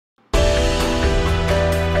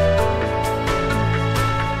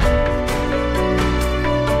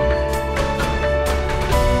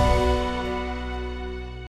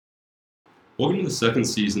Welcome to the second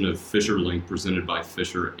season of Fisher Link presented by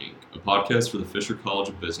Fisher Inc., a podcast for the Fisher College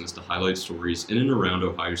of Business to highlight stories in and around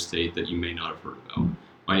Ohio State that you may not have heard about.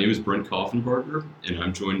 My name is Brent Koffenbarger, and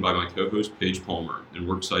I'm joined by my co-host Paige Palmer, and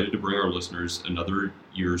we're excited to bring our listeners another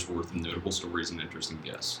year's worth of notable stories and interesting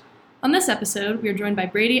guests. On this episode, we are joined by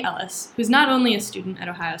Brady Ellis, who's not only a student at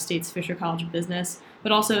Ohio State's Fisher College of Business,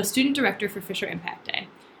 but also a student director for Fisher Impact Day.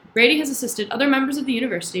 Brady has assisted other members of the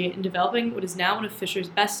university in developing what is now one of Fisher's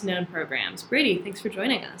best-known programs. Brady, thanks for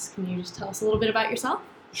joining us. Can you just tell us a little bit about yourself?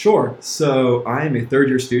 Sure. So I am a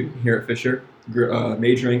third-year student here at Fisher,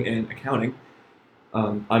 majoring in accounting.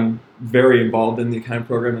 I'm very involved in the accounting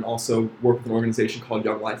program and also work with an organization called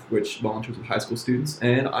Young Life, which volunteers with high school students,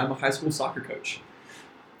 and I'm a high school soccer coach.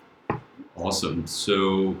 Awesome.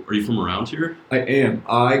 So, are you from around here? I am.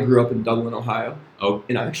 I grew up in Dublin, Ohio. Oh.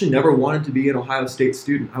 And I actually never wanted to be an Ohio State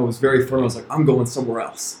student. I was very firm. I was like, I'm going somewhere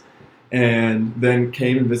else. And then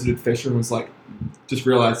came and visited Fisher and was like, just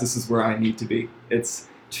realized this is where I need to be. It's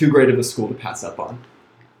too great of a school to pass up on.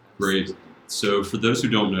 Great. So for those who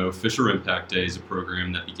don't know, Fisher Impact Day is a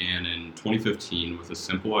program that began in 2015 with a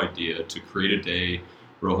simple idea to create a day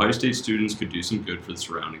where Ohio State students could do some good for the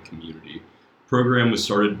surrounding community. The program was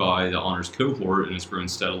started by the honors cohort and has grown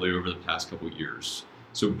steadily over the past couple of years.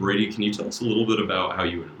 So Brady, can you tell us a little bit about how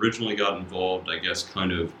you originally got involved, I guess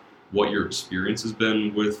kind of what your experience has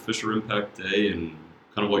been with Fisher Impact Day and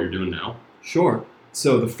kind of what you're doing now? Sure.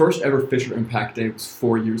 So the first ever Fisher Impact Day was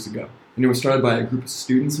 4 years ago. And it was started by a group of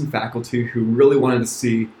students and faculty who really wanted to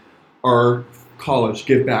see our college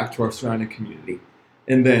give back to our surrounding community.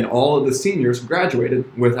 And then all of the seniors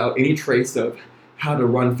graduated without any trace of how to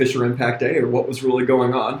run Fisher Impact Day or what was really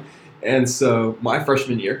going on. And so my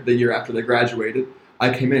freshman year, the year after they graduated,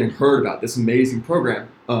 I came in and heard about this amazing program.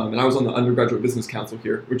 And I was on the Undergraduate Business Council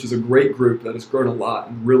here, which is a great group that has grown a lot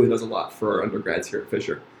and really does a lot for our undergrads here at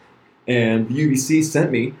Fisher. And the UBC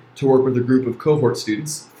sent me to work with a group of cohort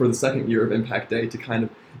students for the second year of Impact Day to kind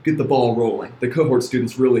of get the ball rolling. The cohort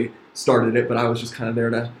students really started it, but I was just kind of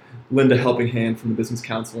there to lend a helping hand from the Business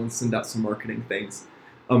Council and send out some marketing things.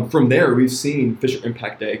 From there, we've seen Fisher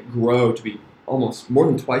Impact Day grow to be almost more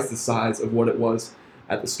than twice the size of what it was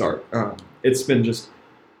at the start. It's been just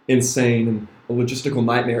insane and a logistical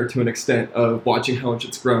nightmare to an extent of watching how much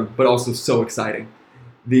it's grown, but also so exciting.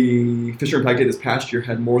 The Fisher Impact Day this past year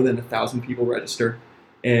had more than 1,000 people register,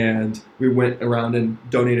 and we went around and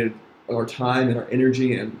donated our time and our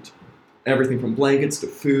energy and everything from blankets to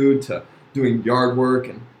food to doing yard work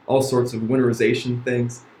and all sorts of winterization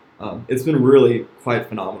things. It's been really quite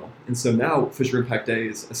phenomenal. And so now Fisher Impact Day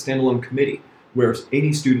is a standalone committee where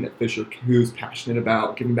any student at Fisher who's passionate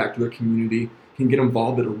about giving back to their community can get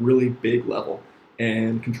involved at a really big level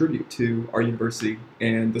and contribute to our university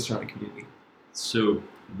and the surrounding community. So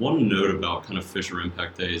one note about kind of Fisher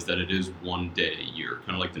Impact Day is that it is one day a year,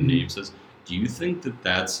 kind of like the name says. Do you think that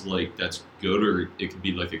that's good, or it could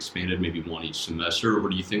be like expanded maybe one each semester, or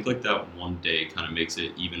do you think like that one day kind of makes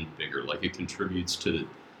it even bigger, like it contributes to,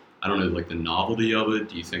 I don't know, like the novelty of it?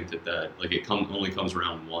 Do you think that like it only comes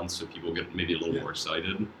around once so people get maybe a little more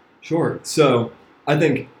excited? Sure. So I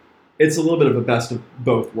think it's a little bit of a best of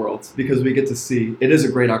both worlds because we get to see, it is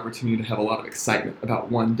a great opportunity to have a lot of excitement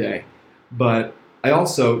about one day. But I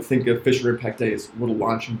also think of Fisher Impact Day as what a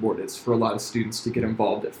launching board is for a lot of students to get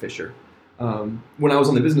involved at Fisher. When I was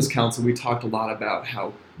on the Business Council, we talked a lot about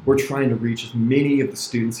how we're trying to reach as many of the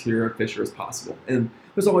students here at Fisher as possible. And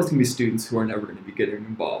there's always going to be students who are never going to be getting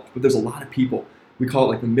involved. But there's a lot of people, we call it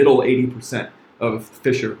like the middle 80% of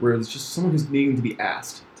Fisher, where there's just someone who's needing to be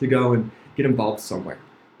asked to go and get involved somewhere.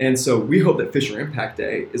 And so we hope that Fisher Impact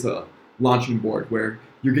Day is a launching board where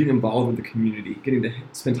you're getting involved with the community, getting to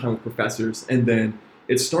spend time with professors, and then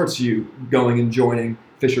it starts you going and joining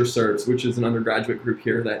Fisher Serves, which is an undergraduate group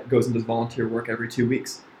here that goes and does volunteer work every 2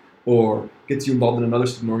 weeks, or gets you involved in another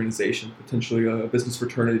student organization, potentially a business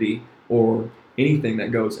fraternity, or anything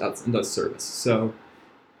that goes out and does service. So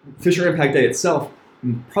Fisher Impact Day itself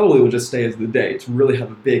probably will just stay as the day to really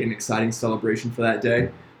have a big and exciting celebration for that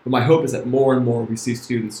day. But my hope is that more and more we see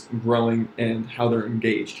students growing and how they're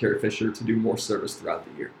engaged here at Fisher to do more service throughout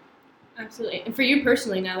the year. Absolutely. And for you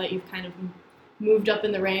personally, now that you've kind of moved up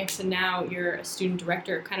in the ranks and now you're a student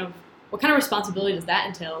director, what kind of responsibility does that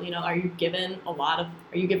entail? Are you given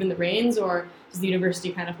the reins, or does the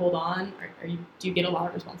university kind of hold on? Do you get a lot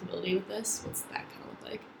of responsibility with this? What's that kind of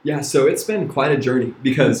look like? Yeah, so it's been quite a journey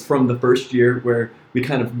because from the first year where we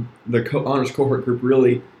the honors cohort group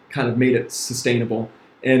really kind of made it sustainable.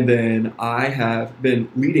 And then I have been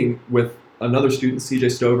leading with another student,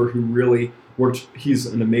 CJ Stover, who really worked. He's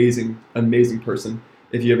an amazing, amazing person.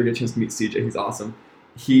 If you ever get a chance to meet CJ, he's awesome.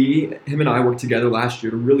 him and I worked together last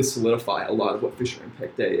year to really solidify a lot of what Fisher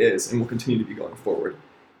Impact Day is and will continue to be going forward.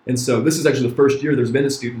 And so this is actually the first year there's been a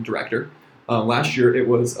student director. Last year it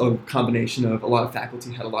was a combination of a lot of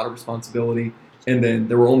faculty had a lot of responsibility, and then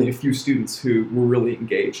there were only a few students who were really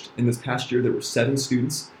engaged. In this past year there were 7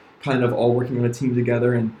 students kind of all working on a team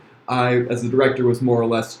together, and I, as the director, was more or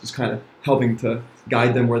less just kind of helping to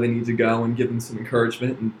guide them where they need to go and give them some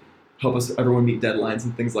encouragement and help everyone meet deadlines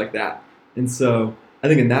and things like that. And so I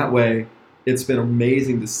think in that way, it's been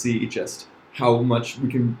amazing to see just how much we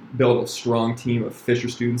can build a strong team of Fisher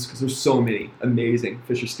students, because there's so many amazing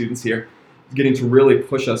Fisher students here, getting to really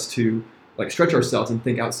push us to stretch ourselves and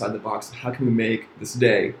think outside the box. How can we make this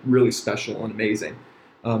day really special and amazing,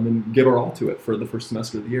 and give our all to it for the first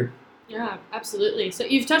semester of the year? Yeah, absolutely. So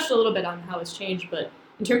you've touched a little bit on how it's changed, but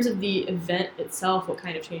in terms of the event itself, what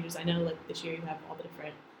kind of changes? I know this year you have all the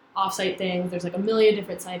different off-site things. There's a million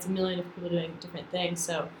different sites, a million different people doing different things.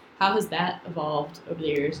 So how has that evolved over the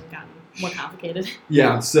years and gotten more complicated?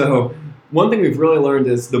 Yeah, so one thing we've really learned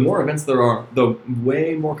is the more events there are, the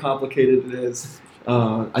way more complicated it is.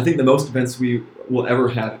 I think the most events we will ever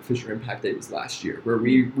have at Fisher Impact Day was last year, where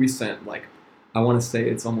we sent I want to say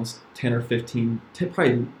it's almost 10 or 15,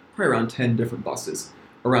 probably around 10 different buses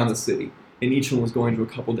around the city, and each one was going to a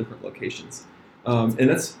couple different locations. And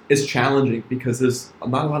it's challenging because there's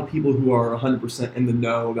not a lot of people who are 100% in the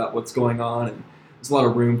know about what's going on, and there's a lot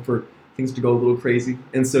of room for things to go a little crazy.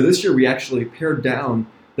 And so this year we actually pared down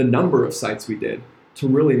the number of sites we did to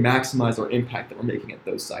really maximize our impact that we're making at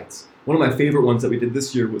those sites. One of my favorite ones that we did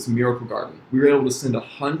this year was Miracle Garden. We were able to send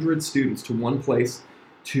 100 students to one place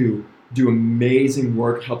to do amazing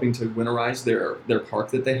work helping to winterize their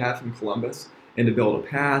park that they have in Columbus, and to build a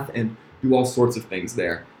path and do all sorts of things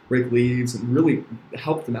there, break leaves, and really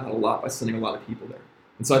help them out a lot by sending a lot of people there.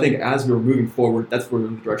 And so I think as we're moving forward, that's where the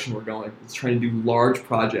direction we're going. It's trying to do large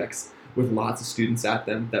projects with lots of students at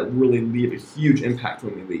them that really leave a huge impact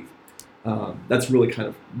when we leave. That's really kind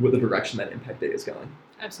of what the direction that Impact Day is going.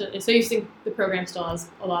 Absolutely. So you think the program still has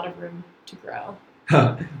a lot of room to grow?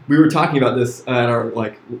 We were talking about this at our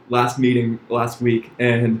last meeting last week,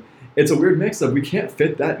 and it's a weird mix of we can't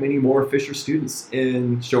fit that many more Fisher students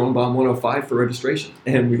in Schoenbaum 105 for registration,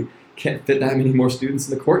 and we can't fit that many more students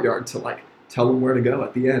in the courtyard to tell them where to go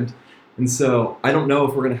at the end. And so I don't know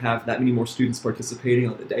if we're going to have that many more students participating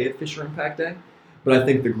on the day of Fisher Impact Day, but I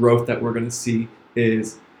think the growth that we're going to see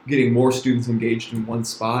is getting more students engaged in one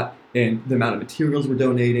spot, and the amount of materials we're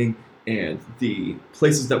donating and the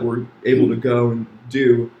places that we're able to go and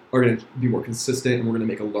do are going to be more consistent, and we're going to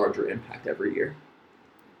make a larger impact every year.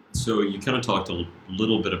 So you kind of talked a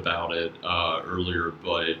little bit about it earlier,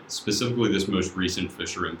 but specifically this most recent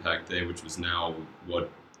Fisher Impact Day, which was now,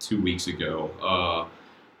 2 weeks ago,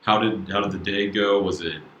 how did the day go? Was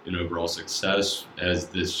it an overall success as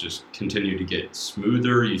this just continued to get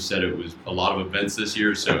smoother? You said it was a lot of events this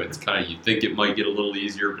year, so it's kind of, you think it might get a little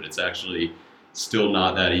easier, but it's actually still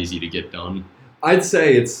not that easy to get done. I'd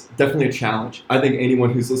say it's definitely a challenge. I think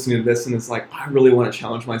anyone who's listening to this and is I really want to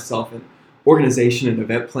challenge myself in organization and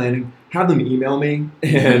event planning, have them email me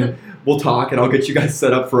and we'll talk, and I'll get you guys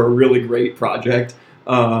set up for a really great project.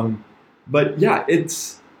 But yeah,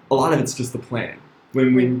 a lot of it's just the planning.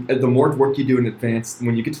 The more work you do in advance,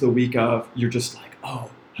 when you get to the week of, you're just oh,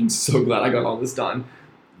 I'm so glad I got all this done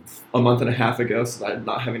a month and a half ago, so that I'm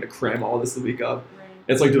not having to cram all this the week of. Right.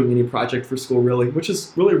 It's like doing any project for school, really, which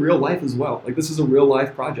is really real life as well. This is a real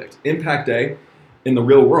life project. Impact Day in the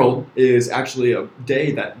real world is actually a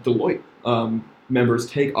day that Deloitte members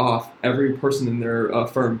take off. Every person in their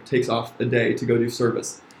firm takes off a day to go do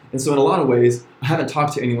service. And so in a lot of ways, I haven't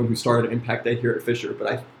talked to anyone who started Impact Day here at Fisher,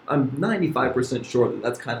 but I'm 95% sure that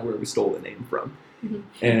that's kind of where we stole the name from.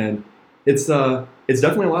 Mm-hmm. And it's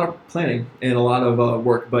definitely a lot of planning and a lot of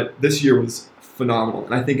work, but this year was phenomenal.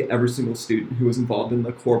 And I think every single student who was involved in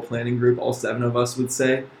the core planning group, all 7 of us would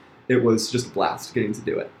say, it was just a blast getting to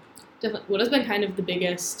do it. Definitely. What has been kind of the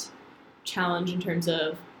biggest challenge in terms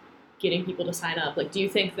of getting people to sign up? Do you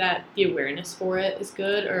think that the awareness for it is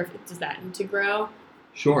good, or does that need to grow?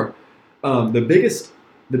 Sure. The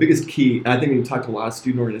biggest key, and I think when you talk to a lot of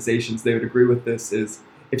student organizations, they would agree with this, is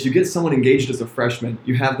if you get someone engaged as a freshman,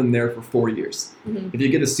 you have them there for 4 years. Mm-hmm. If you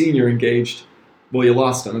get a senior engaged, well, you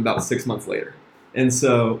lost them about 6 months later. And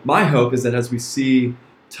so my hope is that as we see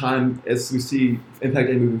Impact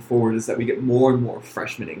Day moving forward, is that we get more and more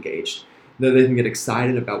freshmen engaged, that they can get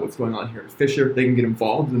excited about what's going on here at Fisher. They can get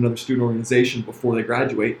involved in another student organization before they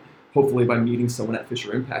graduate, hopefully by meeting someone at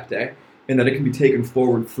Fisher Impact Day, and that it can be taken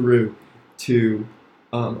forward through to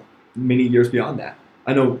many years beyond that.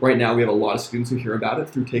 I know right now we have a lot of students who hear about it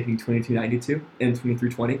through taking 2292 and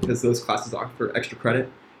 2320 because those classes offer extra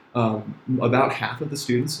credit. About half of the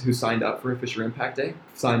students who signed up for a Fisher Impact Day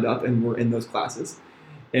signed up and were in those classes.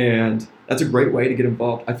 And that's a great way to get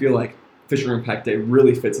involved. I feel like Fisher Impact Day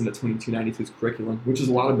really fits into 2292's curriculum, which is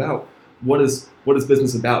a lot about what is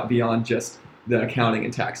business about beyond just the accounting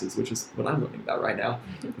and taxes, which is what I'm learning about right now.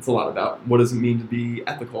 It's a lot about what does it mean to be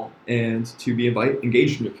ethical and to be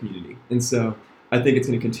engaged in your community. And so I think it's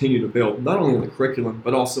going to continue to build not only on the curriculum,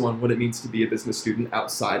 but also on what it means to be a business student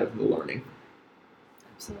outside of the learning.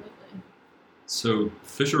 Absolutely. So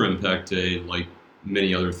Fisher Impact Day, like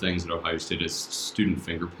many other things at Ohio State, has student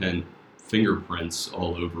fingerprints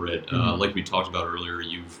all over it. Like we talked about earlier,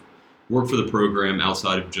 you've worked for the program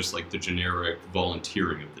outside of just like the generic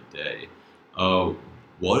volunteering of the day.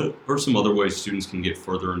 What are some other ways students can get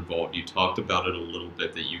further involved? You talked about it a little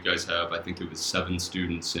bit that you guys have, I think it was 7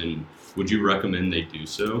 students, and would you recommend they do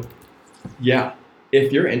so? Yeah.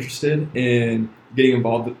 If you're interested in getting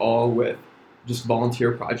involved at all with just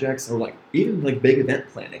volunteer projects or like even like big event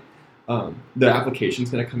planning, the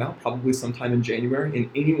application's going to come out probably sometime in January, and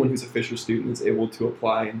anyone who's a Fisher student is able to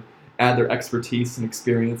apply and add their expertise and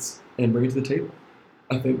experience and bring it to the table.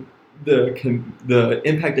 I think the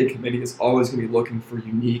Impact Day Committee is always going to be looking for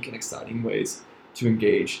unique and exciting ways to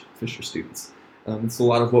engage Fisher students. It's a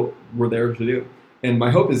lot of what we're there to do. And my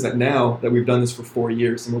hope is that now that we've done this for 4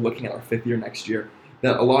 years and we're looking at our 5th year next year,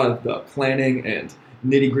 that a lot of the planning and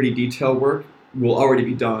nitty-gritty detail work will already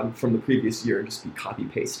be done from the previous year and just be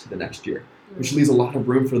copy-paste to the next year, which leaves a lot of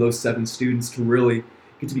room for those 7 students to really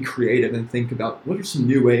get to be creative and think about what are some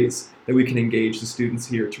new ways that we can engage the students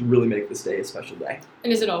here to really make this day a special day.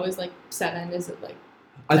 And is it always like 7? Is it like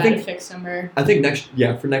I think a fixed number? I think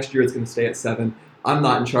for next year it's going to stay at 7. I'm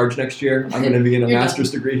not in charge next year. I'm going to begin a You're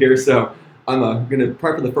master's degree here, so I'm going to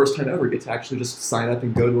probably for the first time ever get to actually just sign up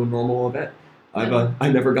and go to a normal event.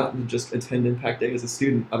 I've never gotten to just attend Impact Day as a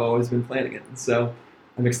student. I've always been planning it, and so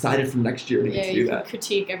I'm excited for next year to get to do that. Yeah, you can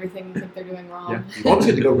critique everything you think they're doing wrong. Yeah, I'll just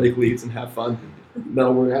get to go rake leaves and have fun.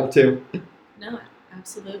 That'll work out too. No,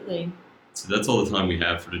 absolutely. So that's all the time we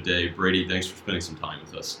have for today. Brady, thanks for spending some time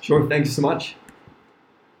with us. Sure, thank you so much.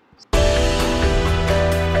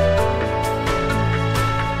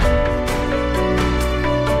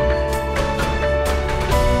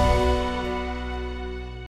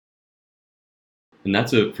 And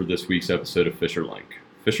that's it for this week's episode of Fisher Link.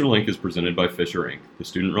 Fisher Link is presented by Fisher Inc., the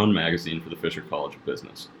student-run magazine for the Fisher College of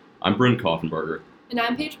Business. I'm Brent Koffenberger. And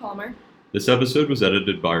I'm Paige Palmer. This episode was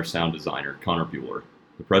edited by our sound designer, Connor Bueller.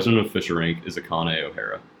 The president of Fisher Inc. is Akane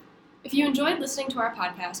O'Hara. If you enjoyed listening to our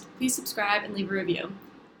podcast, please subscribe and leave a review.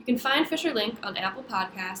 You can find Fisher Link on Apple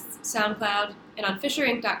Podcasts, SoundCloud, and on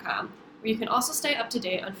FisherInc.com, where you can also stay up to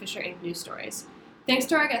date on Fisher Inc. news stories. Thanks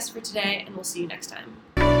to our guests for today, and we'll see you next time.